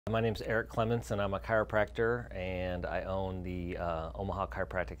My name's Eric Clements, and I'm a chiropractor, and I own the Omaha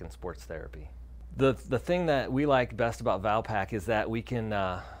Chiropractic and Sports Therapy. The thing that we like best about Valpak is that we can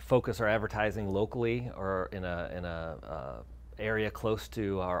focus our advertising locally or in a area close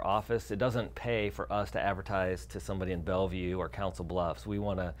to our office. It doesn't pay for us to advertise to somebody in Bellevue or Council Bluffs. We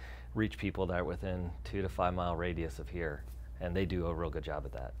want to reach people that are within 2 to 5 mile radius of here, and they do a real good job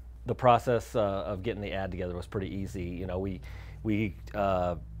at that. The process of getting the ad together was pretty easy. You know, we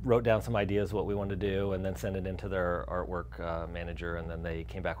wrote down some ideas of what we wanted to do and then sent it into their artwork manager, and then they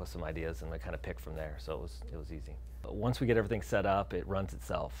came back with some ideas and they kind of picked from there, so it was easy. But once we get everything set up, it runs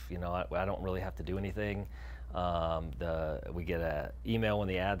itself. You know, I don't really have to do anything. We get an email when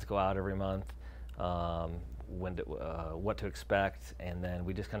the ads go out every month, what to expect, and then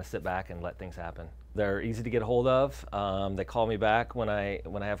we just kind of sit back and let things happen. They're easy to get a hold of. They call me back when I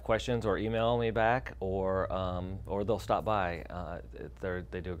have questions, or email me back, or they'll stop by.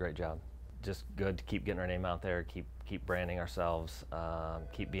 They do a great job. Just good to keep getting our name out there, keep branding ourselves,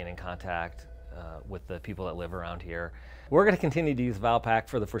 keep being in contact with the people that live around here. We're going to continue to use Valpak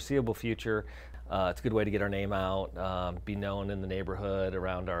for the foreseeable future. It's a good way to get our name out, be known in the neighborhood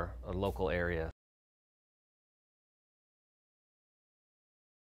around our local area.